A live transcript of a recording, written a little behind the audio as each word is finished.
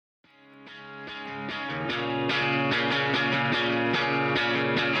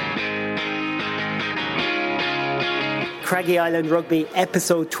Craggy Island Rugby,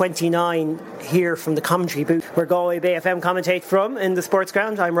 episode 29, here from the commentary booth where Galway Bay FM commentate from in the sports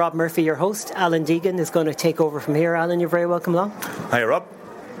ground. I'm Rob Murphy, your host. Alan Deegan is going to take over from here. Alan, you're very welcome along. Hi, Rob.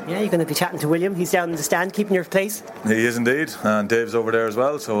 Yeah, you're going to be chatting to William. He's down in the stand, keeping your place. He is indeed, and Dave's over there as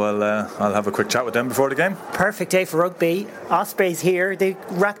well, so I'll have a quick chat with them before the game. Perfect day for rugby. Ospreys here. They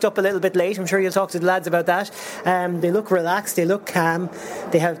racked up a little bit late. I'm sure you'll talk to the lads about that. They look relaxed. They look calm.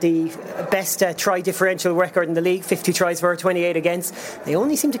 They have the best try differential record in the league, 50 tries for, 28 against. They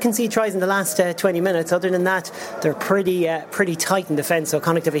only seem to concede tries in the last 20 minutes. Other than that, they're pretty tight in defence, so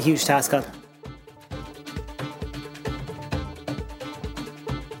Connacht have a huge task on.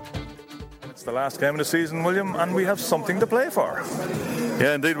 It's the last game of the season, William, and we have something to play for.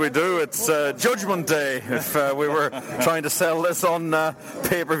 Yeah, indeed we do. It's Judgment Day, if we were trying to sell this on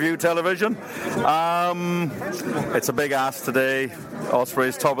pay-per-view television. It's a big ask today.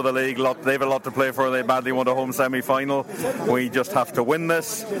 Ospreys, top of the league. They have a lot to play for. They badly want a home semi-final. We just have to win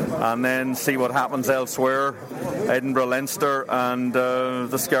this and then see what happens elsewhere. Edinburgh, Leinster, and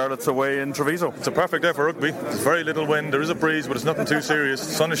the Scarlets away in Treviso. It's a perfect day for rugby. There's very little wind. There is a breeze, but it's nothing too serious.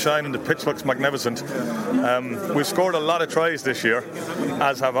 The sun is shining. The pitch looks magnificent. We've scored a lot of tries this year,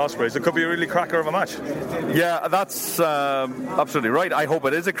 as have Ospreys. It could be a really cracker of a match. Yeah, that's absolutely right. I hope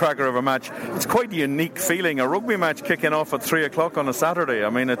it is a cracker of a match. It's quite a unique feeling, a rugby match kicking off at 3 o'clock on a Saturday. I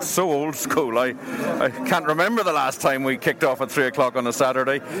mean, it's so old school. I can't remember the last time we kicked off at 3 o'clock on a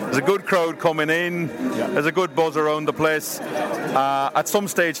Saturday. There's a good crowd coming in. There's a good buzz around the place. At some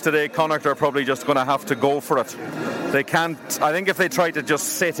stage today, Connacht are probably just going to have to go for it. They can't. I think if they try to just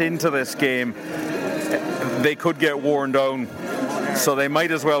sit into this game, they could get worn down. So they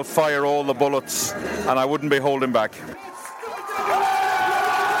might as well fire all the bullets, and I wouldn't be holding back.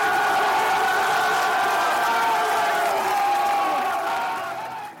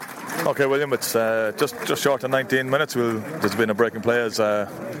 Okay, William, it's just short of 19 minutes. There's been a break in play as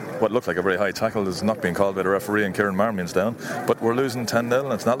what looked like a very high tackle is not being called by the referee, and Kieran Marmion's down. But we're losing 10-0,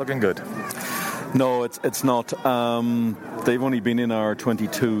 and it's not looking good. No, it's not. They've only been in our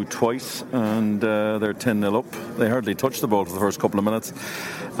 22 twice, and they're 10-0 up. They hardly touched the ball for the first couple of minutes.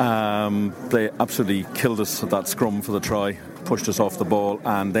 They absolutely killed us at that scrum for the try, pushed us off the ball,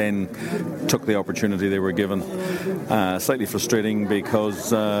 and then took the opportunity they were given. Slightly frustrating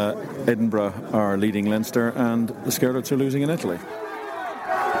because Edinburgh are leading Leinster and the Scarlets are losing in Italy.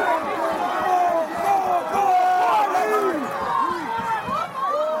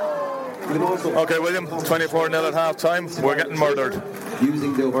 Okay, William, 24-0 at half-time. We're getting murdered.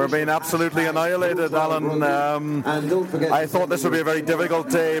 We're being absolutely annihilated, Alan. I thought this would be a very difficult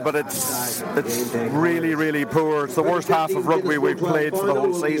day, but it's really, really poor. It's the worst half of rugby we've played for the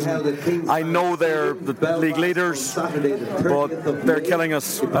whole season. I know they're the league leaders, but they're killing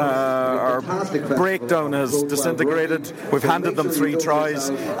us. Our breakdown has disintegrated. We've handed them 3 tries.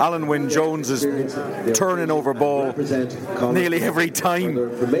 Alan Wynne-Jones is turning over ball nearly every time,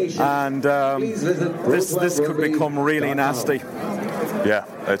 and this could become really nasty. Yeah,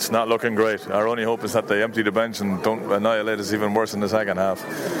 it's not looking great. Our only hope is that they empty the bench and don't annihilate us even worse in the second half.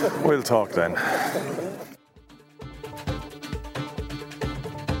 We'll talk then.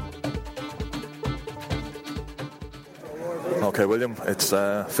 Okay, William, it's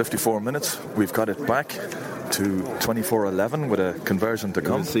 54 minutes. We've got it back to 24-11 with a conversion to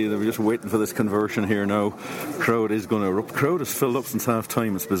come. See, they're just waiting for this conversion here now. Crowd is going to erupt. Crowd is filled up since half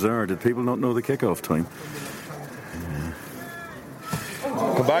time. It's bizarre. Did people not know the kick-off time?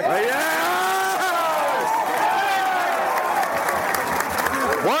 Come back.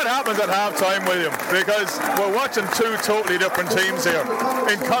 What happens at half-time, William? Because we're watching 2 totally different teams here.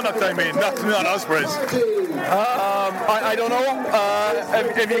 In Connacht, I mean, not Ospreys. I don't know.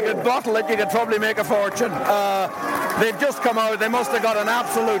 If you could bottle it, you could probably make a fortune. They've just come out. They must have got an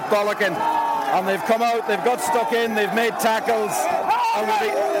absolute bollocking. And they've come out, they've got stuck in, they've made tackles. And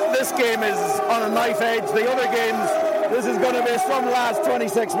this game is on a knife edge. The other games, this is going to be some last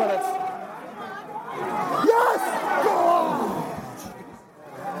 26 minutes. Yes! Go on!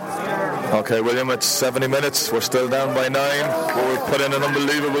 Okay, William, it's 70 minutes. We're still down by 9. But we've put in an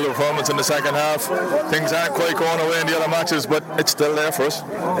unbelievable performance in the second half. Things aren't quite going away in the other matches, but it's still there for us.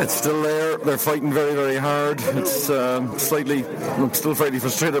 It's still there. They're fighting very, very hard. It's I'm still slightly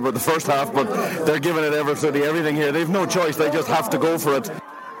frustrated about the first half, but they're giving it absolutely everything here. They've no choice. They just have to go for it.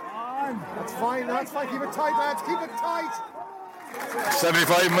 That's fine. Keep it tight, lads. Keep it tight.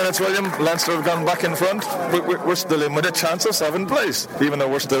 75 minutes, William. Leinster have gone back in front. We're still in with a chance of 7th place, even though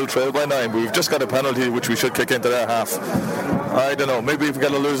we're still trailed by 9. But we've just got a penalty which we should kick into their half. I don't know. Maybe if we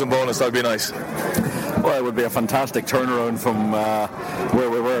get a losing bonus, that'd be nice. Well, it would be a fantastic turnaround from where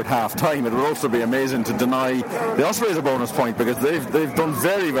we were at half-time. It would also be amazing to deny the Ospreys a bonus point, because they've done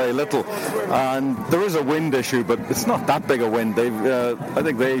very, very little. And there is a wind issue, but it's not that big a wind. I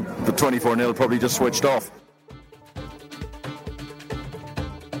think the 24-0 probably just switched off.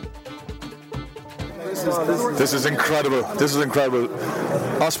 This is incredible.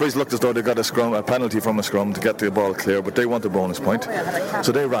 Ospreys looked as though they got a penalty from a scrum to get the ball clear, but they want a bonus point.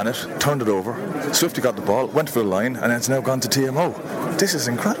 So they ran it, turned it over. Swifty got the ball, went for the line, and it's now gone to TMO. This is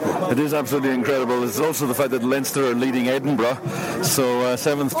incredible. It is absolutely incredible. It's also the fact that Leinster are leading Edinburgh. So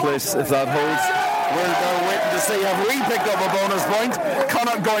 7th place, if that holds. We're now waiting to see, have we picked up a bonus point?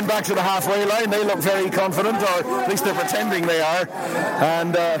 Connacht going back to the halfway line. They look very confident, or at least they're pretending they are.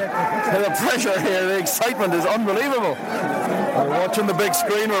 And the pressure here, the excitement is unbelievable. We're watching the big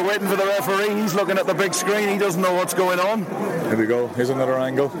screen. We're waiting for the referee. He's looking at the big screen. He doesn't know what's going on. Here we go. Here's another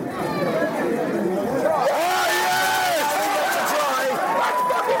angle. Here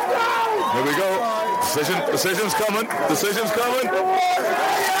we go. Decision's coming.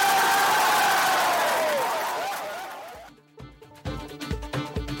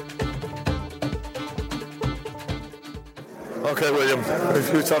 Okay, William,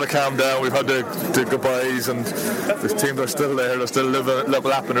 we've sort of calmed down. We've had the goodbyes, and the teams are still there. They're still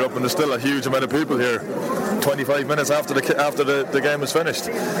lapping it up, and there's still a huge amount of people here. 25 minutes after the game is finished.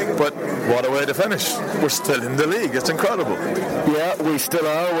 But what a way to finish. We're still in the league. It's incredible. Yeah, we still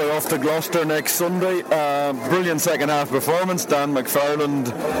are. We're off to Gloucester next Sunday. Brilliant second half performance. Dan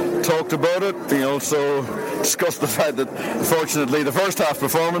McFarland talked about it. He also discussed the fact that, fortunately, the first half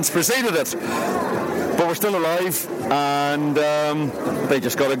performance preceded it. But we're still alive, and they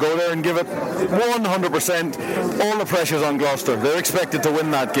just got to go there and give it 100%. All the pressure's on Gloucester. They're expected to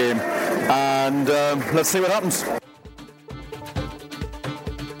win that game, and let's see what happens.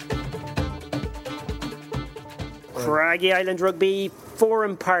 Craggy Island Rugby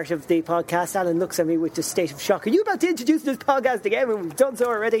Forum part of the podcast. Alan looks at me with a state of shock. Are you about to introduce this podcast again? We've done so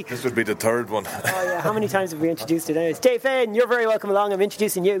already. This would be the third one. Oh yeah, how many times have we introduced it? Anyways, Dave Fenn, you're very welcome along. I'm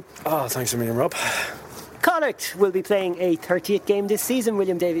introducing you. Oh, thanks a million, Rob. Connacht will be playing a 30th game this season,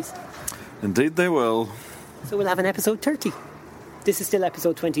 William Davies. Indeed they will. So we'll have an episode 30. This is still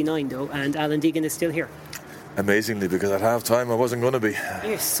episode 29 though, and Alan Deegan is still here. Amazingly, because at half time I wasn't going to be.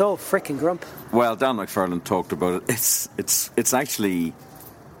 You're so frickin' grump. Well, Dan McFarland talked about it. It's actually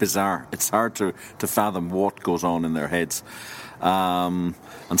bizarre. It's hard to fathom what goes on in their heads. And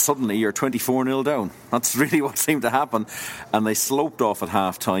suddenly you're 24-0 down. That's really what seemed to happen. And they sloped off at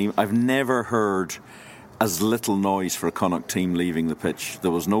half time. I've never heard as little noise for a Connacht team leaving the pitch.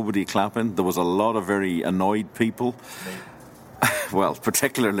 There was nobody clapping. There was a lot of very annoyed people. Well,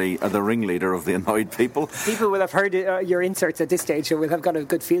 particularly the ringleader of the annoyed people. People will have heard your inserts at this stage, so we'll have got a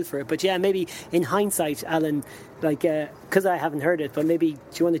good feel for it. But yeah, maybe in hindsight, Alan, because I haven't heard it, but maybe do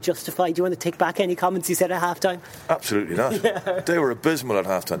you want to take back any comments you said at halftime? Absolutely not. Yeah. They were abysmal at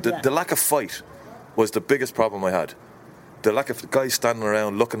halftime. The lack of fight was the biggest problem I had. The lack of guys standing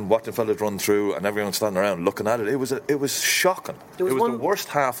around looking, watching fellas run through, and everyone standing around looking at it. It was shocking. It was the worst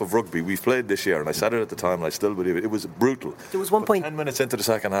half of rugby we've played this year, and I said it at the time, and I still believe it. It was brutal. There was 1 point. 10 minutes into the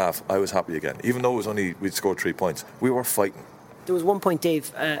second half, I was happy again. Even though we'd scored 3 points, we were fighting. There was 1 point,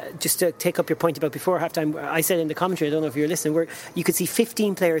 Dave, just to take up your point about before halftime. I said in the commentary, I don't know if you were listening, where you could see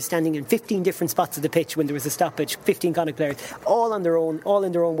 15 players standing in 15 different spots of the pitch when there was a stoppage. 15 Connacht players, all in their own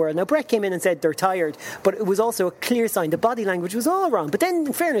world. Now Brett came in and said they're tired, but it was also a clear sign. The body language was all wrong. But then,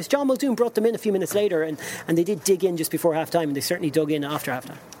 in fairness, John Muldoon brought them in a few minutes later, and they did dig in just before halftime, and they certainly dug in after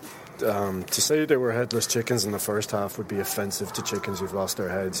halftime. To say they were headless chickens in the first half would be offensive to chickens who've lost their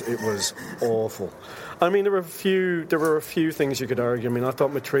heads. It was awful. I mean, there were a few things you could argue. I mean, I thought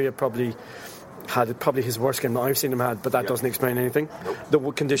Matria probably had his worst game that I've seen him had, but that doesn't explain anything. Nope.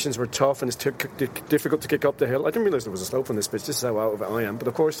 The conditions were tough, and it's difficult to kick up the hill. I didn't realise there was a slope on this pitch. This is how out of it I am, but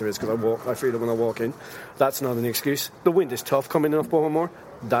of course there is, because I feel it when I walk in. That's not an excuse. The wind is tough coming in off Bohemore.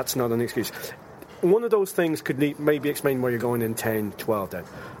 That's not an excuse. One of those things could maybe explain why you're going in 10-12 then.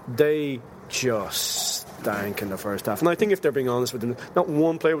 They just stank in the first half. And I think if they're being honest with them, not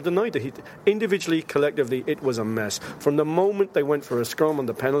one player would deny that. Individually, collectively, it was a mess. From the moment they went for a scrum on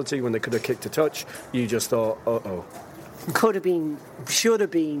the penalty when they could have kicked a touch, you just thought, uh-oh. Should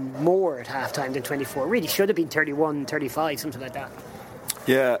have been more at half-time than 24. Really should have been 31, 35, something like that.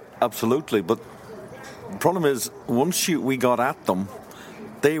 Yeah, absolutely. But the problem is, once we got at them,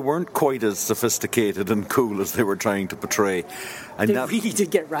 they weren't quite as sophisticated and cool as they were trying to portray. And they really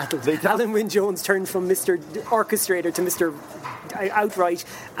did get rattled. Alan Wynne-Jones turned from Mr. Orchestrator to Mr. outright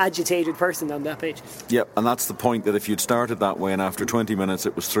agitated person on that page. Yep, and that's the point, that if you'd started that way and after 20 minutes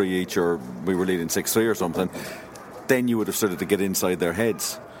it was 3 each, or we were leading 6-3 or something, then you would have started to get inside their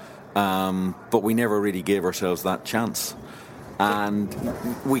heads. But we never really gave ourselves that chance. And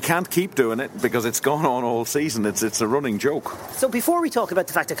we can't keep doing it because it's gone on all season. It's a running joke. So before we talk about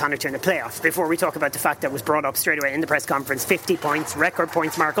the fact that Connacht are in the playoffs, before we talk about the fact that was brought up straight away in the press conference, 50 points, record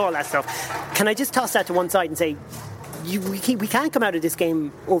points mark, all that stuff, can I just toss that to one side and say, we can't come out of this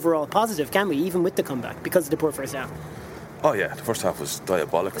game overall positive, can we, even with the comeback, because of the poor first half? Oh yeah, the first half was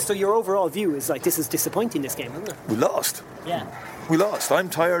diabolical. So your overall view is like, this is disappointing, this game, isn't it? We lost. Yeah. We lost. I'm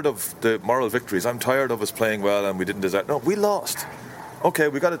tired of the moral victories. I'm tired of us playing well and we didn't deserve. No, we lost. Okay,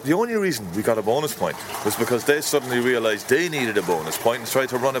 we got it. The only reason we got a bonus point was because they suddenly realised they needed a bonus point and tried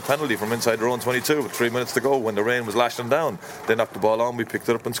to run a penalty from inside their own 22 with 3 minutes to go when the rain was lashing down. They knocked the ball on, we picked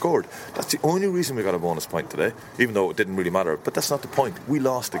it up and scored. That's the only reason we got a bonus point today, even though it didn't really matter. But that's not the point. We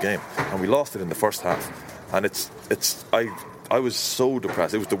lost the game, and we lost it in the first half. And I was so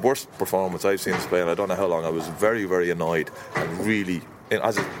depressed. It was the worst performance I've seen us play, and I don't know how long. I was very, very annoyed, and really,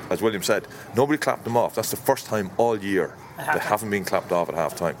 as William said, nobody clapped them off. That's the first time all year they haven't been clapped off at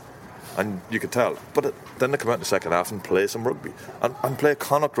half time, and you could tell. But then they come out in the second half and play some rugby, and play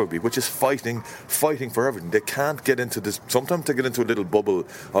Connacht rugby, which is fighting for everything. They can't get into this. Sometimes they get into a little bubble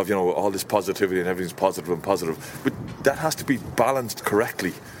of, you know, all this positivity and everything's positive, but that has to be balanced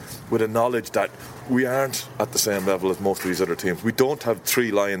correctly, with a knowledge that we aren't at the same level as most of these other teams. We don't have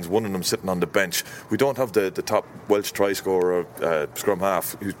 3 Lions, one of them sitting on the bench. We don't have the top Welsh try scorer, scrum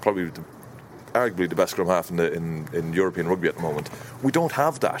half, who's probably arguably the best scrum half in European rugby at the moment. We don't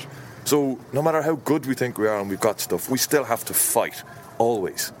have that. So no matter how good we think we are and we've got stuff, we still have to fight.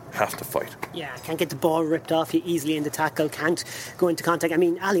 Always have to fight. Yeah, can't get the ball ripped off you easily in the tackle, can't go into contact. I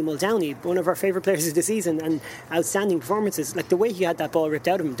mean, Ali Muldowney, one of our favourite players of the season, and outstanding performances, like the way he had that ball ripped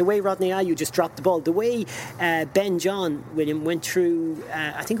out of him, the way Rodney Ayew just dropped the ball, the way Ben John, William, went through,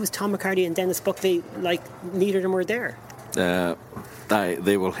 I think it was Tom McCarty and Dennis Buckley, like neither of them were there.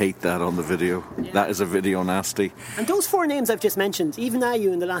 They will hate that on the video. Yeah. That is a video nasty. And those 4 names I've just mentioned, even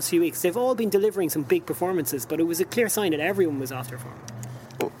Ayew in the last few weeks, they've all been delivering some big performances, but it was a clear sign that everyone was off their form.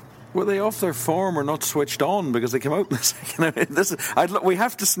 Were they off their form or not switched on because they came out in the second? We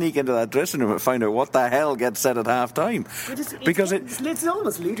have to sneak into that dressing room and find out what the hell gets said at half time. Because it's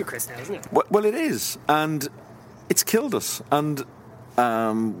almost ludicrous now, isn't it? Well, it is, and it's killed us. And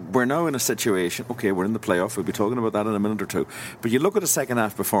we're now in a situation, okay, we're in the playoff, we'll be talking about that in a minute or two, but you look at a second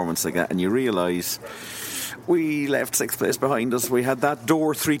half performance like that and you realise we left 6th place behind us. We had that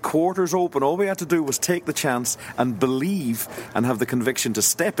door 3/4 open. All we had to do was take the chance and believe and have the conviction to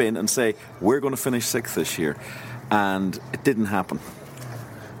step in and say, we're going to finish 6th this year. And it didn't happen.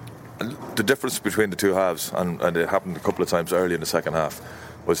 And the difference between the two halves, and it happened a couple of times early in the second half,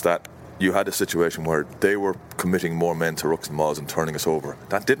 was that you had a situation where they were committing more men to rucks and mauls and turning us over.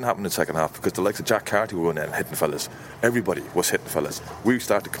 That didn't happen in the second half because the likes of Jack Carty were going in and hitting fellas. Everybody was hitting fellas. We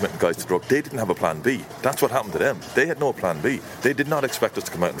started committing guys to the ruck. They didn't have a plan B. That's what happened to them. They had no plan B. They did not expect us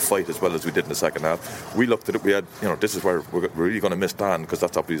to come out and fight as well as we did in the second half. We looked at it, we had, this is where we're really going to miss Dan, because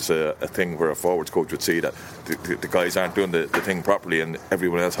that's obviously a thing where a forwards coach would see that the guys aren't doing the thing properly and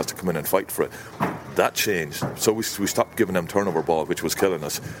everyone else has to come in and fight for it. That changed. So we stopped giving them turnover ball, which was killing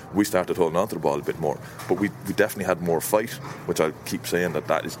us. We started holding on to the ball a bit more. But we definitely had more fight, which I keep saying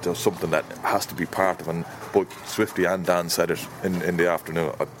that is just something that has to be part of. And both Swifty and Dan said it in the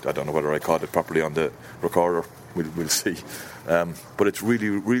afternoon. I don't know whether I caught it properly on the recorder. We'll see. But it's really,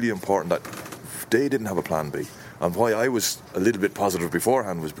 really important that they didn't have a plan B. And why I was a little bit positive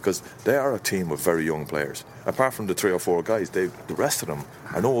beforehand was because they are a team of very young players. Apart from the 3 or 4 guys, the rest of them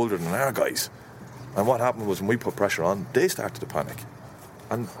are no older than our guys. And what happened was when we put pressure on, they started to panic.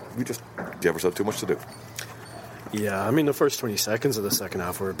 And we just gave ourselves too much to do. Yeah, I mean, the first 20 seconds of the second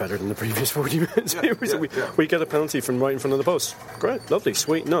half were better than the previous 40 minutes. Yeah, we get a penalty from right in front of the post. Great, lovely,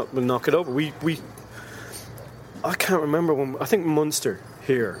 sweet. No, we'll knock it over. I can't remember when. I think Munster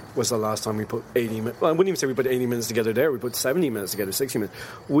here was the last time we put 80 minutes. Well, I wouldn't even say we put 80 minutes together there. We put 70 minutes together, 60 minutes.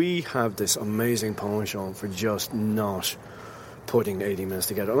 We have this amazing penchant for just not putting 80 minutes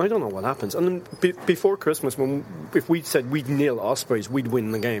together, and I don't know what happens. And then before Christmas, if we said we'd nil Ospreys, we'd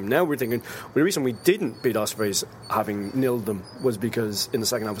win the game. Now we're thinking, well, the reason we didn't beat Ospreys, having nilled them, was because in the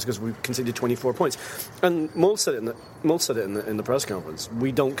second half was because we conceded 24 points. And Mull said it in the press conference.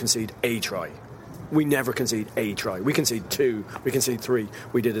 We don't concede a try. we never concede a try. We concede 2, we concede 3.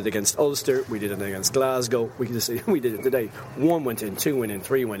 We did it against Ulster, we did it against Glasgow, we did it today. 1 went in, 2 went in,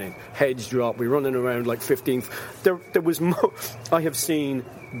 3 went in. Heads drop, we're running around like 15th. There was I have seen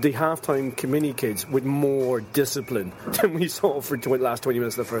the half-time committee kids with more discipline than we saw for the last 20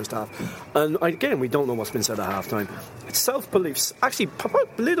 minutes of the first half. And again, we don't know what's been said at half-time. It's self-belief, actually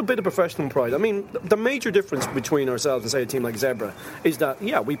a little bit of professional pride. I mean, the major difference between ourselves and, say, a team like Zebra is that,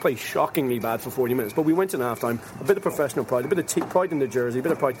 yeah, we play shockingly bad for 40 minutes, but we went in half-time, a bit of professional pride, a bit of pride in the jersey, a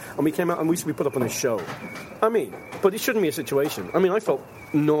bit of pride, and we came out and we put up on a show. I mean, but it shouldn't be a situation. I mean, I felt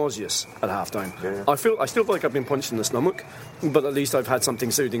nauseous at half-time. Yeah. I still feel like I've been punched in the stomach, but at least I've had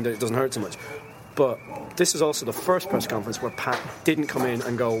something soothing that it doesn't hurt too much. But this is also the first press conference where Pat didn't come in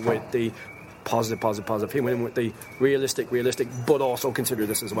and go with the positive. He went in with the realistic, but also consider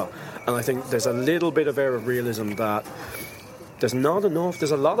this as well. And I think there's a little bit of air of realism that there's not enough.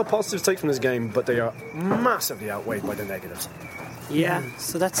 There's a lot of positives to take from this game, but they are massively outweighed by the negatives. Yeah,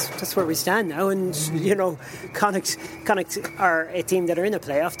 so that's where we stand now. And, you know, Connacht are a team that are in a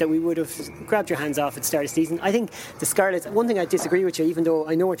playoff that we would have grabbed your hands off at the start of the season. I think the Scarlets, one thing I disagree with you, even though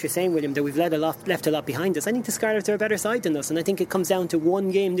I know what you're saying, William, that we've left a lot behind us. I think the Scarlets are a better side than us, and I think it comes down to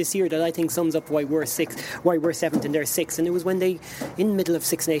one game this year that I think sums up why we're 7th and they're 6th. And it was when they, in the middle of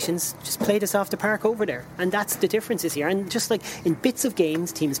Six Nations, just played us off the park over there. And that's the difference this year. And just like in bits of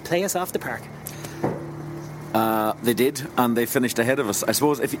games, teams play us off the park. They did, and they finished ahead of us. I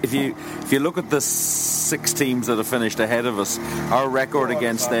suppose if you look at the 6 teams that have finished ahead of us, our record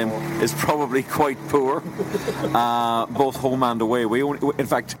against them is probably quite poor, both home and away. In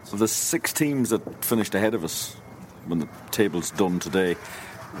fact, the 6 teams that finished ahead of us, when the table's done today,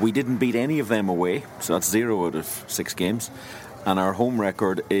 we didn't beat any of them away, so that's 0 out of 6 games. And our home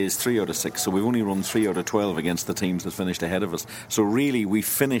record is 3 out of 6, so we've only run 3 out of 12 against the teams that finished ahead of us. So really, we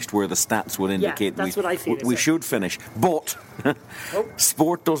finished where the stats would indicate we should finish. But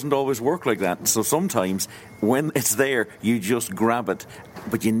sport doesn't always work like that. So sometimes, when it's there, you just grab it.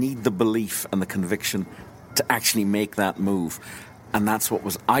 But you need the belief and the conviction to actually make that move. And that's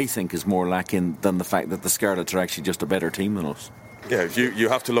what I think is more lacking than the fact that the Scarlets are actually just a better team than us. Yeah, you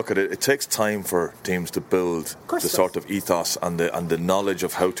have to look at it. It takes time for teams to build the sort of ethos and the knowledge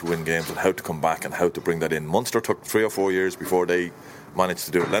of how to win games and how to come back and how to bring that in. Munster took 3 or 4 years before they managed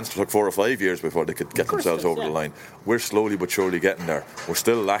to do it. Leinster took 4 or 5 years before they could get themselves over the line. We're slowly but surely getting there. We're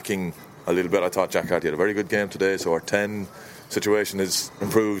still lacking a little bit. I thought Jack Carty had a very good game today, so our 10 situation is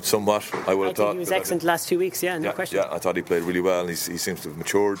improved somewhat. I thought he was excellent the last 2 weeks. Yeah, no question. Yeah, I thought he played really well, and he seems to have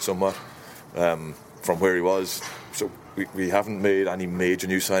matured somewhat from where he was. So we haven't made any major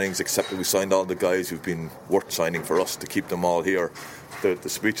new signings, except that we signed all the guys who've been worth signing for us to keep them all here. The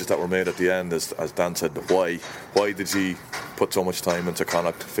speeches that were made at the end, as Dan said, why did he put so much time into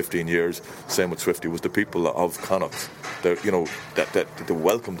Connacht 15 years? Same with Swifty. Was the people of Connacht, the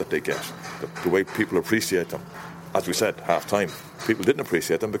welcome that they get, the way people appreciate them. As we said, half time, people didn't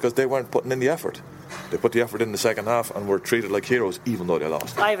appreciate them because they weren't putting in the effort. They put the effort in the second half and were treated like heroes, even though they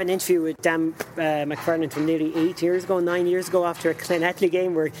lost. I have an interview with Dan McFarland from nearly 9 years ago after a Clonettley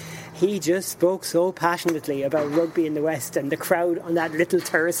game where he just spoke so passionately about rugby in the West and the crowd on that little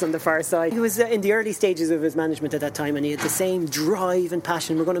terrace on the far side. He was in the early stages of his management at that time, and he had the same drive and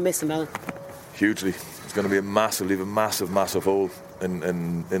passion. We're going to miss him, Alan. Hugely. It's going to be leave a massive hole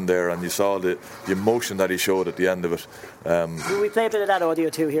in there, and you saw the emotion that he showed at the end of it. Will we play a bit of that audio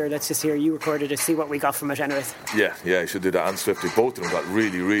too here? Let's just hear you recorded it, see what we got from it anyways. Yeah, you should do that. And Swifty, both of them got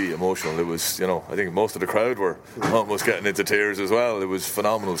really emotional. It was, I think most of the crowd were almost getting into tears as well. It was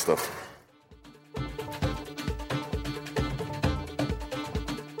phenomenal stuff.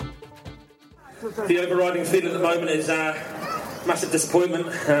 The overriding feeling at the moment is massive disappointment.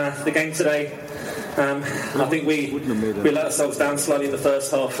 The game today, I think we let ourselves down slightly in the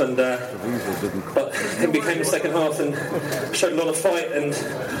first half, and but it became the second half and showed a lot of fight, and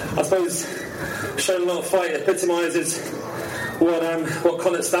I suppose showing a lot of fight epitomises what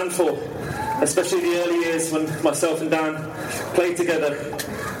Connacht stand for, especially the early years when myself and Dan played together.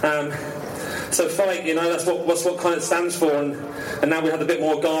 So fight, that's what Connacht stands for, and now we have a bit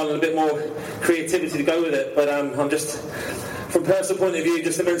more guile and a bit more creativity to go with it. But I'm just, from a personal point of view,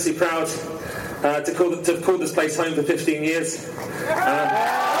 just immensely proud to have called this place home for 15 years. The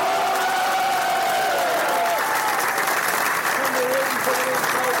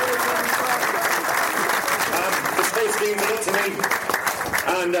space means a lot to me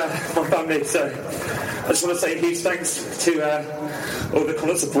and my family, so I just want to say a huge thanks to all the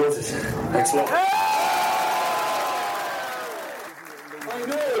Connacht supporters. Thanks a lot. I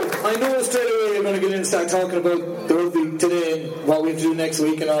know I know straight away you're going to get in and start talking about the rugby today and what we have to do next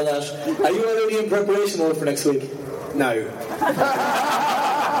week and all that. Are you already in preparation mode for next week? No.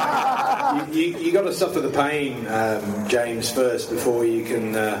 you got to suffer the pain, James, first before you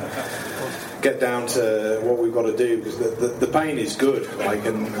can get down to what we've got to do, because the pain is good.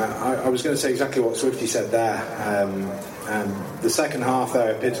 I was going to say exactly what Swifty said there. The second half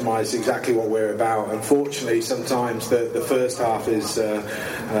there epitomised exactly what we're about. Unfortunately, sometimes the first half is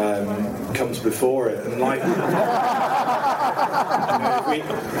comes before it, and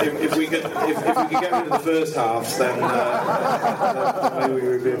if we could get rid of the first halves, then maybe we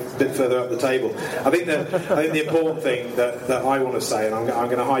would be a bit further up the table. I think the important thing that I want to say, and I'm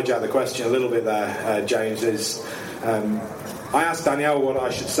going to hijack the question a little bit there, James, is. I asked Danielle what I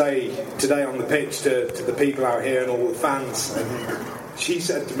should say today on the pitch to the people out here and all the fans, and she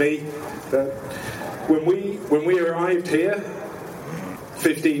said to me that when we arrived here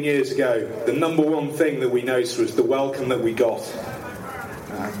 15 years ago, the number one thing that we noticed was the welcome that we got.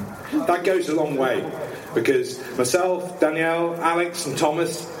 That goes a long way, because myself, Danielle, Alex and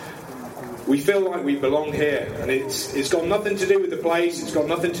Thomas, we feel like we belong here, and it's got nothing to do with the place, it's got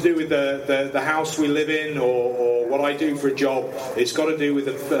nothing to do with the house we live in or what I do for a job. It's got to do with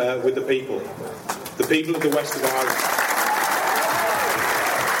the people of the west of Ireland.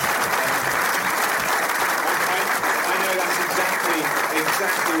 I know that's exactly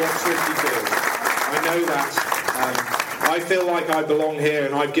what Swifty feels. I know that. I feel like I belong here,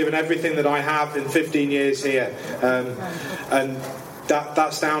 and I've given everything that I have in 15 years here, and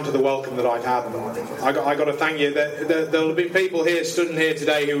that's down to the welcome that I've had. I got to thank you. There'll have been people here stood here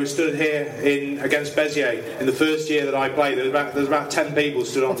today who were stood here against Beziers in the first year that I played. There's about 10 people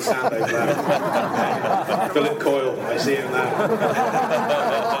stood on the stand over there. Philip Coyle, I see him there.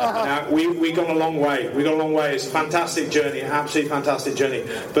 Now, we got a long way. It's a fantastic journey, an absolutely fantastic journey.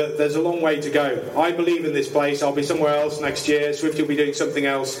 But there's a long way to go. I believe in this place. I'll be somewhere else next year. Swifty will be doing something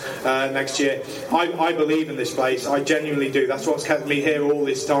else next year. I believe in this place. I genuinely do. That's what's kept me here all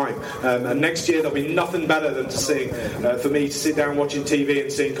this time, and next year there'll be nothing better than for me to sit down watching TV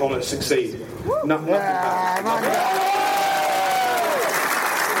and seeing Connacht succeed. Nothing better.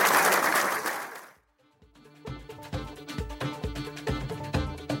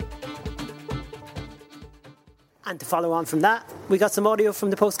 And to follow on from that, we got some audio from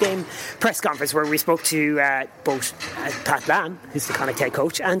the post-game press conference where we spoke to both Pat Lamb, who's the Connacht head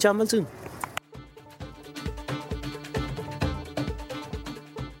coach, and John Muldoon.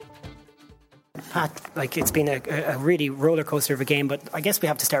 Pat, it's been a really roller coaster of a game, but I guess we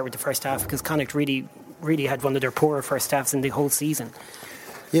have to start with the first half, because Connacht really had one of their poorer first halves in the whole season.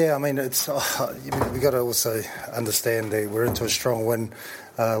 Yeah, I mean, it's we got to also understand that we're into a strong win.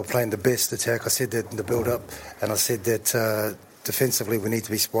 We're playing the best attack. I said that in the build-up, and I said that defensively we need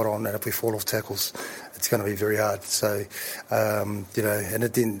to be spot on, and if we fall off tackles, it's going to be very hard. So, and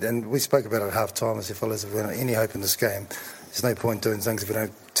it didn't. And we spoke about it at half-time. I said, fellas, if we're not any hope in this game, there's no point doing things if we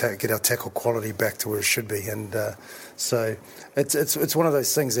don't get our tackle quality back to where it should be. And so it's one of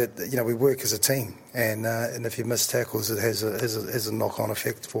those things that we work as a team, and if you miss tackles, it has a knock-on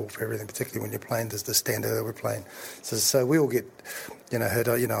effect for everything, particularly when you're playing the standard that we're playing. So we all get hurt.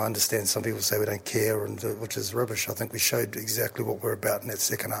 I understand some people say we don't care, which is rubbish. I think we showed exactly what we're about in that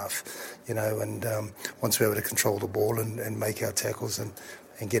second half. And once we're able to control the ball and make our tackles and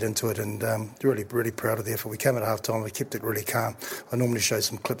get into it, and really proud of the effort. We came at half time, we kept it really calm. I normally show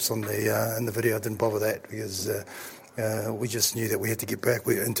some clips on in the video. I didn't bother that because we just knew that we had to get back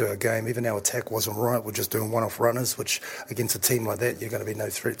into our game. Even our attack wasn't right. We're just doing one-off runners, which against a team like that, you're going to be no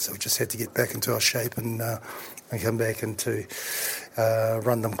threat. So we just had to get back into our shape and come back and to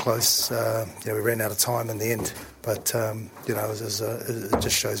run them close. We ran out of time in the end, but it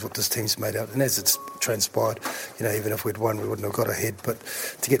just shows what this team's made out. And as it's transpired, even if we'd won, we wouldn't have got ahead. But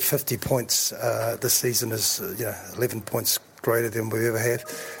to get 50 points this season is 11 points greater than we've ever had.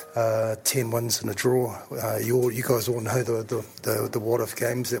 10 wins and a draw. You guys all know the what if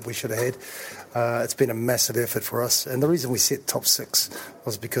games that we should have had. It's been a massive effort for us, and the reason we set top 6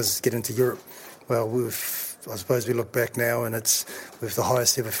 was because getting to Europe. Well, I suppose we look back now, and we've the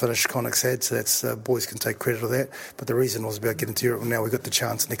highest ever finish Connacht's had, so that's boys can take credit for that. But the reason was about getting to Europe. Now we've got the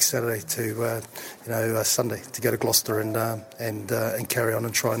chance next Saturday to, Sunday to go to Gloucester and carry on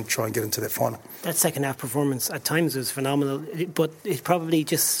and try and get into that final. That second half performance at times was phenomenal, but it probably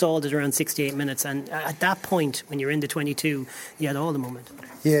just stalled at around 68 minutes. And at that point, when you're in the 22, you had all the momentum.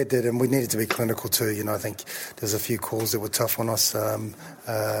 Yeah, it did, and we needed to be clinical too. I think there's a few calls that were tough on us. And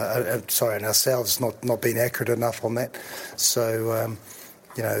ourselves not being accurate enough on that. So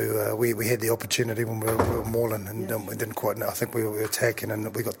we had the opportunity when we were mauling, and we didn't quite know. I think we were attacking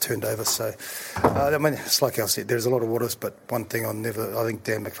and we got turned over. So, it's like I said, there's a lot of waters, but one thing I think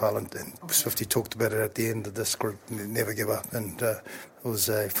Dan McFarlane and Swifty talked about it at the end of this group, never give up, and it was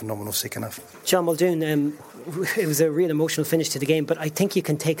a phenomenal second half. John Muldoon, it was a real emotional finish to the game, but I think you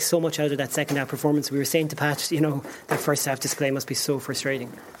can take so much out of that second half performance. We were saying to Pat, that first half display must be so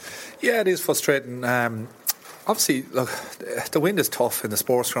frustrating. Yeah, it is frustrating. Obviously, look, the wind is tough in the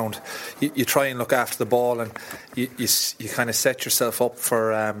sports ground. You try and look after the ball, and you kind of set yourself up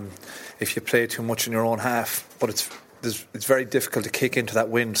for if you play too much in your own half. But it's very difficult to kick into that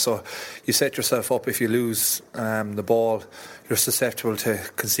wind. So you set yourself up. If you lose the ball, you're susceptible to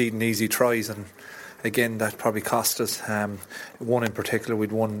conceding easy tries, and again that probably cost us. One in particular,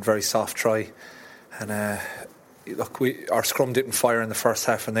 we'd one very soft try, and. Look, our scrum didn't fire in the first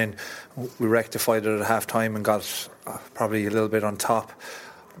half, and then we rectified it at half time and got probably a little bit on top.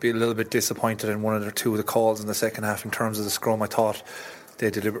 Be a little bit disappointed in one or two of the calls in the second half in terms of the scrum. I thought they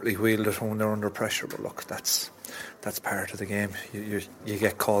deliberately wheeled it when they're under pressure, but look, that's part of the game. You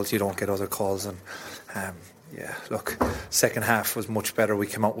get calls, you don't get other calls, and look, second half was much better. We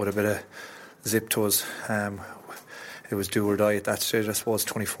came out with a bit of zip to us. It was do or die at that stage, I suppose,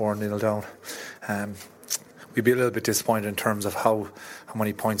 24-0 down. We'd be a little bit disappointed in terms of how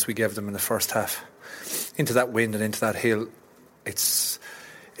many points we gave them in the first half. Into that wind and into that hill, it's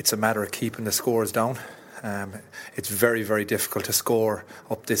a matter of keeping the scores down. It's very, very difficult to score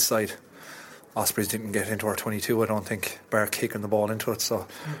up this side. Ospreys didn't get into our 22, I don't think, bar kicking the ball into it. So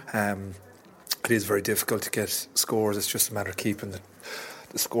it is very difficult to get scores. It's just a matter of keeping the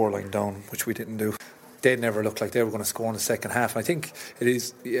scoreline down, which we didn't do. They never looked like they were going to score in the second half. I think it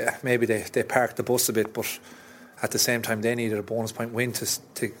is, maybe they parked the bus a bit, but at the same time they needed a bonus point win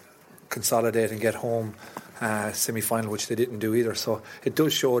to consolidate and get home semi-final, which they didn't do either. So it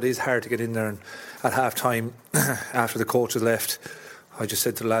does show it is hard to get in there. And at half time, after the coaches left, I just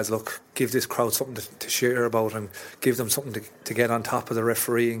said to the lads, look, give this crowd something to share about, and give them something to get on top of the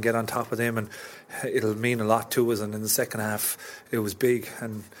referee and get on top of them, and it'll mean a lot to us. And in the second half it was big,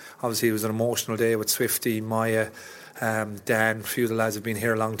 and obviously it was an emotional day with Swifty, Maya, Dan. A few of the lads have been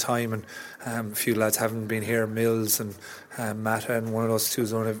here a long time, and a few lads haven't been here, Mills and Matta, and one of those two,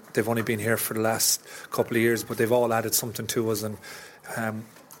 they've only been here for the last couple of years, but they've all added something to us. And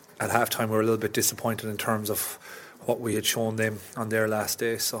at half time we were a little bit disappointed in terms of what we had shown them on their last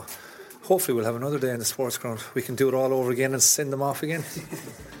day. So hopefully we'll have another day in the sports ground. We can do it all over again and send them off again.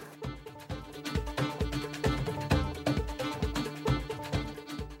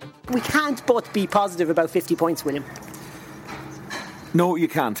 We can't but be positive about 50 points, William. No, you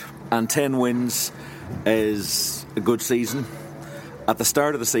can't. And 10 wins is a good season. At the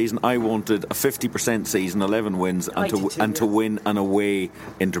start of the season, I wanted a 50% season, 11 wins, and to win an away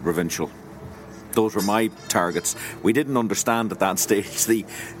interprovincial. Those were my targets. We didn't understand at that stage the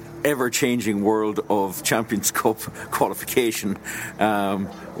ever-changing world of Champions Cup qualification,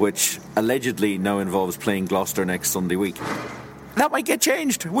 which allegedly now involves playing Gloucester next Sunday week. That might get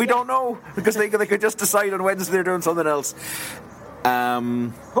changed. We don't know, because they could just decide on Wednesday they're doing something else.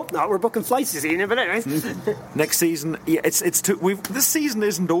 Hope not. We're booking flights this evening, but anyway. Next season, this season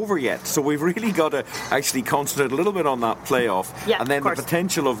isn't over yet, so we've really got to actually concentrate a little bit on that playoff, and then the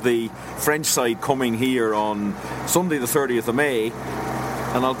potential of the French side coming here on Sunday the 30th of May.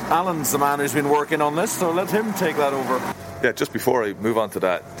 And Alan's the man who's been working on this, so let him take that over. Yeah, just before I move on to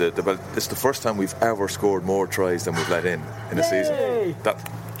that, it's the first time we've ever scored more tries than we've let in a season.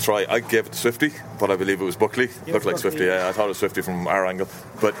 That try, I gave it to Swifty, but I believe it was Buckley. Looked like Swifty, yeah. I thought it was Swifty from our angle.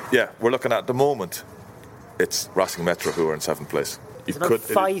 But yeah, we're looking at the moment, it's Racing Metro who are in 7th place. You could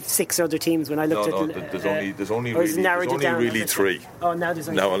 5-6 other teams when I looked at there's only really 3. Oh, now there's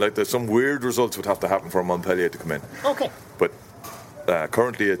only there's some weird results would have to happen for Montpellier to come in. Okay. But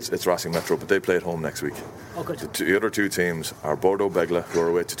currently it's Racing Metro, but they play at home next week. Oh, good. The other 2 teams are Bordeaux Begla, who are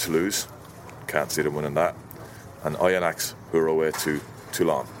away to Toulouse. Can't see them winning that. And Oyonnax, who are away to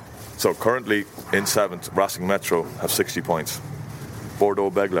Toulon. So currently in 7th, Racing Metro have 60 points.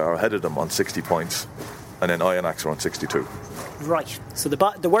 Bordeaux Begla are ahead of them on 60 points, and then Oyonnax are on 62. Right, so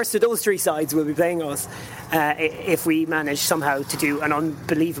the worst of those 3 sides will be playing us if we manage somehow to do an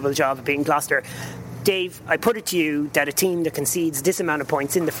unbelievable job of beating Gloucester. Dave, I put it to you that a team that concedes this amount of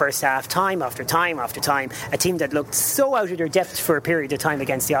points in the first half, time after time after time, a team that looked so out of their depth for a period of time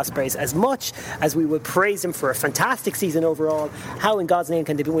against the Ospreys, as much as we will praise them for a fantastic season overall, how in God's name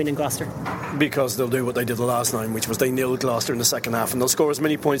can they be winning Gloucester? Because they'll do what they did the last time, which was they nailed Gloucester in the second half, and they'll score as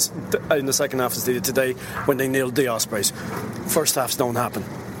many points in the second half as they did today when they nailed the Ospreys. First halves don't happen.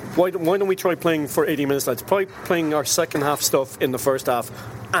 Why don't we try playing for 80 minutes? Let's try playing our second half stuff in the first half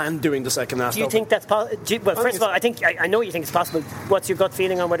and doing the second half. Do you think that's possible? Well, first of all, I know you think it's possible. What's your gut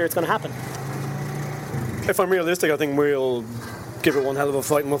feeling on whether it's going to happen? If I'm realistic, I think we'll give it one hell of a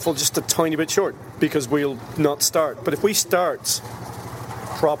fight and we'll fall just a tiny bit short because we'll not start. But if we start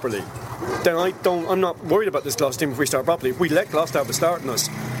properly, then I'm not worried about this Gloucester team if we start properly. If we let Gloucester have a start on us,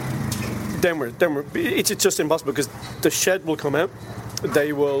 then it's just impossible because the shed will come out.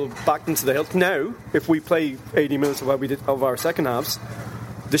 They will back into the hill. Now, if we play 80 minutes of what we did of our second halves,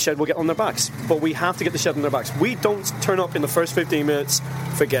 the shed will get on their backs. But we have to get the shed on their backs. We don't turn up in the first 15 minutes,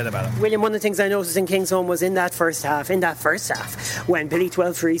 forget about it. William, one of the things I noticed in Kingsholm was in that first half, when Billy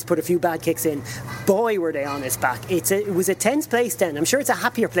Twelfreeze put a few bad kicks in, boy, were they on his back. It was a tense place then. I'm sure it's a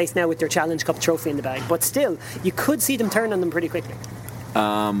happier place now with their Challenge Cup trophy in the bag. But still, you could see them turn on them pretty quickly.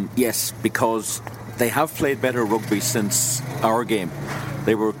 Yes, because they have played better rugby since our game.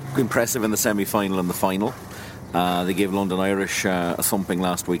 They were impressive in the semi-final and the final. They gave London Irish a thumping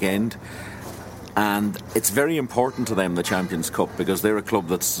last weekend. And it's very important to them, the Champions Cup, because they're a club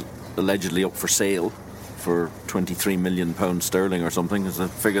that's allegedly up for sale for £23 million sterling or something, is the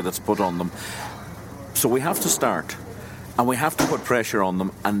figure that's put on them. So we have to start. And we have to put pressure on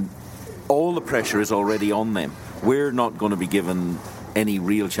them. And all the pressure is already on them. We're not going to be given any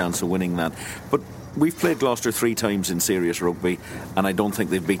real chance of winning that. But we've played Gloucester 3 times in serious rugby, and I don't think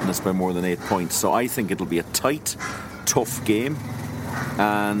they've beaten us by more than 8 points. So I think it'll be a tight, tough game.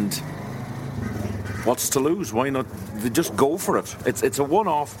 And what's to lose? Why not? Just go for it. It's a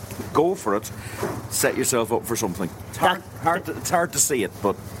one-off. Go for it. Set yourself up for something. It's hard to see it,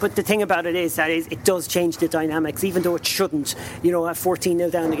 but the thing about it is that it does change the dynamics, even though it shouldn't. You know, at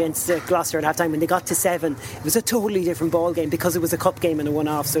 14-0 down against Gloucester at half time, when they got to 7, it was a totally different ball game because it was a cup game and a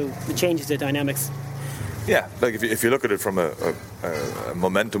one-off, so it changes the dynamics. Yeah, like if you look at it from a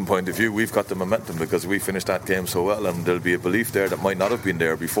momentum point of view, we've got the momentum because we finished that game so well, and there'll be a belief there that might not have been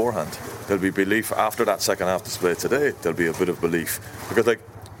there beforehand. There'll be belief after that second half display today. There'll be a bit of belief because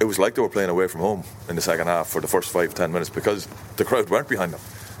it was like they were playing away from home in the second half for the first 5-10 minutes because the crowd weren't behind them.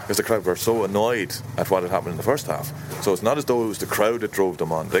 Because the crowd were so annoyed at what had happened in the first half. So it's not as though it was the crowd that drove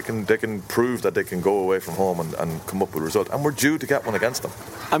them on. They can prove that they can go away from home and come up with a result. And we're due to get one against them.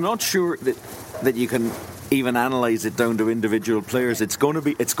 I'm not sure that you can even analyse it down to individual players. It's going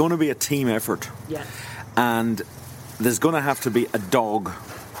to be a team effort. Yeah. And there's going to have to be a dog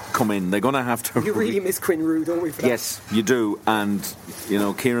come in. They're going to have to. You really miss Quinn Roux, don't we? For that? Yes, you do. And you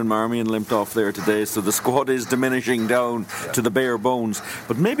know, Kieran Marmion limped off there today, so the squad is diminishing down to the bare bones.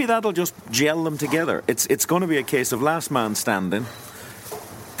 But maybe that'll just gel them together. It's going to be a case of last man standing.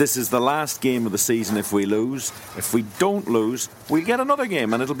 This is the last game of the season if we lose. If we don't lose, we get another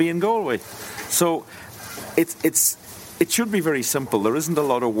game and it'll be in Galway. So it should be very simple. There isn't a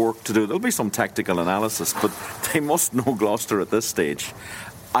lot of work to do. There'll be some tactical analysis, but they must know Gloucester at this stage.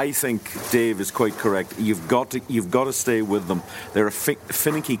 I think Dave is quite correct. You've got to stay with them. They're a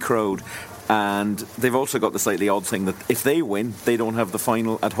finicky crowd, and they've also got the slightly odd thing that if they win, they don't have the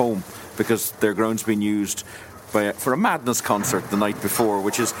final at home because their ground's been used for a Madness concert the night before,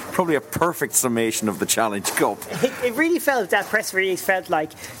 which is probably a perfect summation of the Challenge Cup. It really felt, that press release felt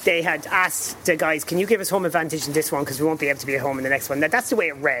like they had asked the guys, can you give us home advantage in this one because we won't be able to be at home in the next one. That's the way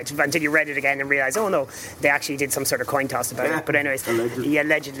it read, until you read it again and realised, oh no, they actually did some sort of coin toss about it. But anyways,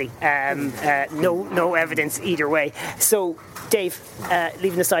 allegedly. No evidence either way. So, Dave,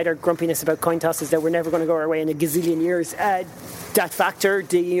 leaving aside our grumpiness about coin tosses that we're never going to go our way in a gazillion years, that factor,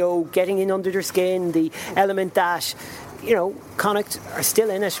 getting in under their skin, the element that, Connacht are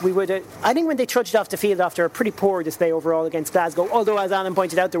still in it. I think when they trudged off the field after a pretty poor display overall against Glasgow, although as Alan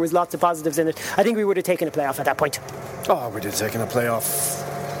pointed out there was lots of positives in it, I think we would have taken a playoff at that point. Oh, we'd have taken a playoff.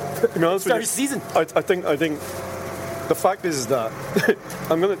 Start of the season. I think the fact is that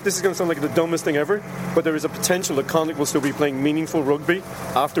this is going to sound like the dumbest thing ever, but there is a potential that Connacht will still be playing meaningful rugby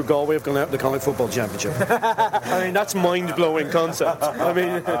after Galway have gone out in the Connacht Football Championship. I mean, that's mind-blowing concept. I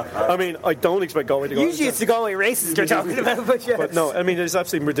mean, I don't expect Galway to go. Usually it's the Galway races they're talking about, but yes. But no, I mean, it's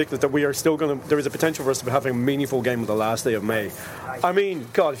absolutely ridiculous that we are still going to. There is a potential for us to be having a meaningful game on the last day of May. I mean,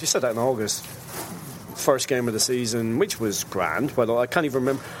 God, if you said that in August. First game of the season, which was grand. Well, I can't even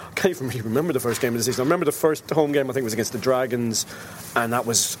really remember the first game of the season. I remember the first home game, I think, was against the Dragons, and that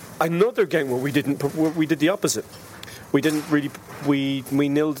was another game where we did the opposite. We didn't really. We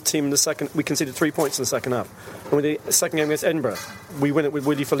nilled the team in the second. We conceded 3 points in the second half. And with the second game against Edinburgh, we win it with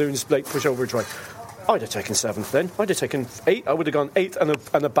Willie Falloon's late pushover try. I'd have taken 7th then. I'd have taken 8. I would have gone 8th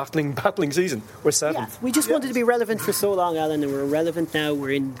and a battling season. We're 7th. Yeah, we just wanted to be relevant for so long, Alan, and we're relevant now.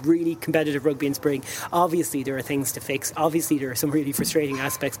 We're in really competitive rugby in spring. Obviously, there are things to fix. Obviously, there are some really frustrating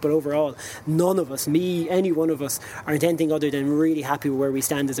aspects. But overall, none of us, me, any one of us, aren't anything other than really happy with where we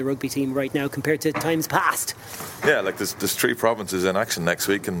stand as a rugby team right now compared to times past. Yeah, like there's 3 provinces in action next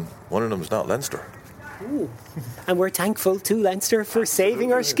week, and one of them is not Leinster. Ooh. And we're thankful to Leinster for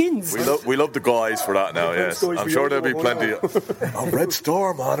saving our skins. We love the guys for that now, yes. I'm sure there'll be plenty of... A red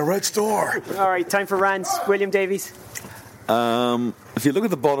star, man, a red star. All right, time for rants. William Davies. If you look at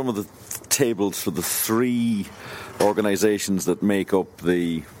the bottom of the tables for the 3 organisations that make up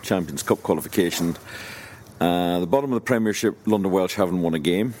the Champions Cup qualification, the bottom of the Premiership, London Welsh haven't won a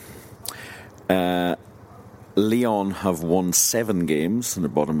game. Leon have won 7 games in the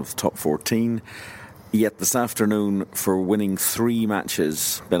bottom of the top 14. Yet this afternoon, for winning 3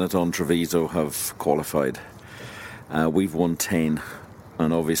 matches, Benetton Treviso have qualified. We've won 10.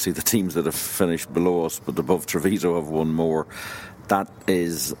 And obviously the teams that have finished below us but above Treviso have won more. That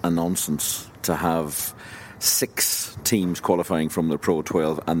is a nonsense to have 6 teams qualifying from the Pro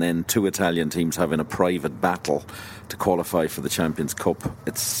 12 and then 2 Italian teams having a private battle to qualify for the Champions Cup.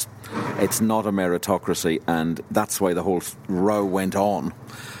 It's not a meritocracy, and that's why the whole row went on.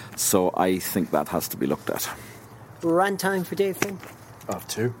 So I think that has to be looked at. Rant time for Dave Finn. I have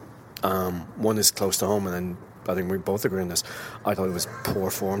 2. One is close to home, and then I think we both agree on this. I thought it was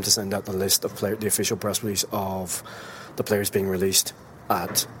poor form to send out the list of the official press release of the players being released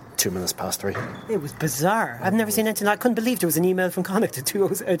at 2 minutes past 3. It was bizarre. I've never seen anything. I couldn't believe there was an email from Connacht to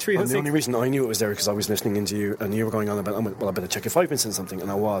 306. And the only reason I knew it was there because I was listening into you and you were going on about, well, I better check if I've been saying something,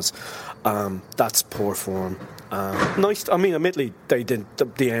 and I was. That's poor form. Nice. I mean, admittedly, they did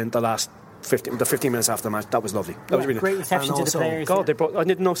the last 15 minutes after the match. That was lovely. That was really great reception to the players. God, they brought. I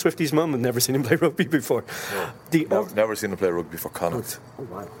didn't know Swifty's mum. I'd never seen him play rugby before. Never seen him play rugby for Connacht. Oh,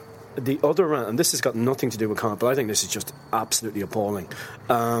 wow. The other rant, and this has got nothing to do with Connacht, but I think this is just absolutely appalling.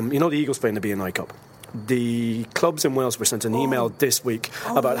 You know the Eagles playing the BNI Cup. The clubs in Wales were sent an email this week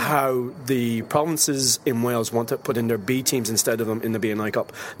about how the provinces in Wales want to put in their B teams instead of them in the BNI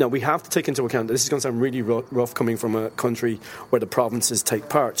Cup. Now, we have to take into account that this is going to sound really rough coming from a country where the provinces take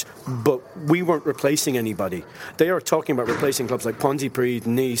part, but we weren't replacing anybody. They are talking about replacing clubs like Pontypridd,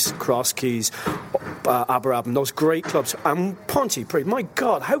 Nice, Crosskeys, Aberabham, those great clubs. And Pontypridd, my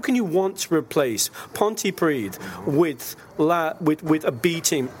God, how can you want to replace Pontypridd with a B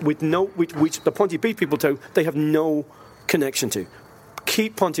team which the Pontypridd people too, they have no connection to?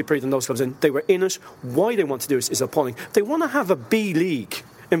 Keep Pontypridd and those clubs in. They were in it. Why they want to do this is appalling. They want to have a B league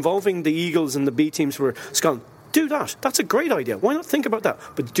involving the Eagles and the B teams for Scotland. Do that. That's a great idea. Why not think about that?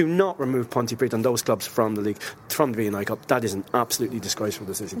 But do not remove Pontypridd and those clubs from the league, from the BNI Cup. That is an absolutely disgraceful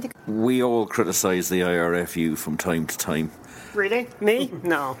decision. We all criticise the IRFU from time to time. Really? Me?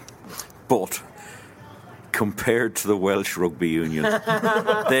 No. But compared to the Welsh Rugby Union,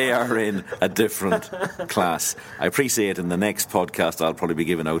 they are in a different class. I appreciate in the next podcast I'll probably be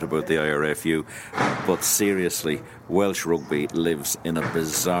giving out about the IRFU, but seriously, Welsh Rugby lives in a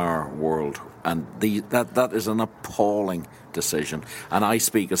bizarre world, and that is an appalling decision. And I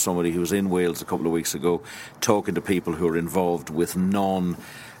speak as somebody who was in Wales a couple of weeks ago talking to people who are involved with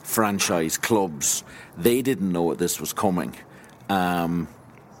non-franchise clubs. They didn't know this was coming.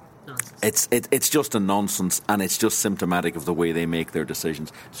 It's just a nonsense, and it's just symptomatic of the way they make their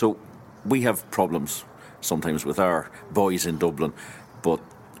decisions. So we have problems sometimes with our boys in Dublin, but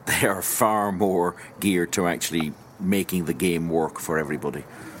they are far more geared to actually making the game work for everybody.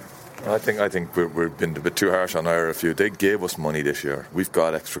 I think we've been a bit too harsh on IRFU. They gave us money this year. We've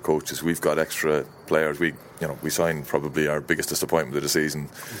got extra coaches. We've got extra players. We signed probably our biggest disappointment of the season,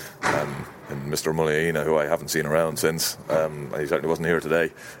 and Mr. Mullaina, who I haven't seen around since. He certainly wasn't here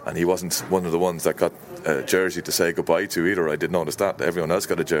today, and he wasn't one of the ones that got a jersey to say goodbye to either. I did notice that. Everyone else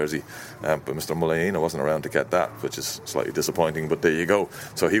got a jersey, but Mr. Mullaina wasn't around to get that, which is slightly disappointing, but there you go.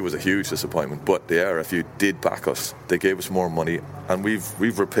 So he was a huge disappointment, but the IRFU did back us. They gave us more money, and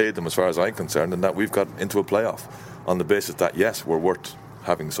we've repaid them as far as I'm concerned, and that we've got into a playoff on the basis that, yes, we're worth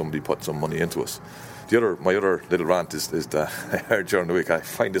having somebody put some money into us. My other little rant is that I heard during the week, I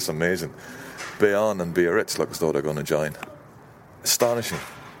find this amazing. Bayonne and Biarritz look as though they're going to join. Astonishing.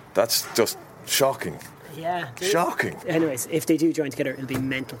 That's just shocking. Yeah. Shocking. Anyways, if they do join together, it'll be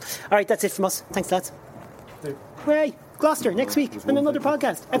mental. All right, that's it from us. Thanks, lads. Hooray. Gloucester, next week, on another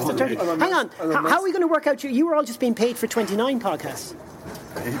podcast, episode 30. Hang on, how are we going to work out you were all just being paid for 29 podcasts?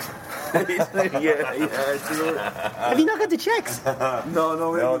 Yeah. Have you not got the checks?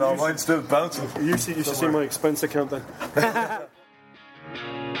 No, mine's still bouncing. You should see my expense account then.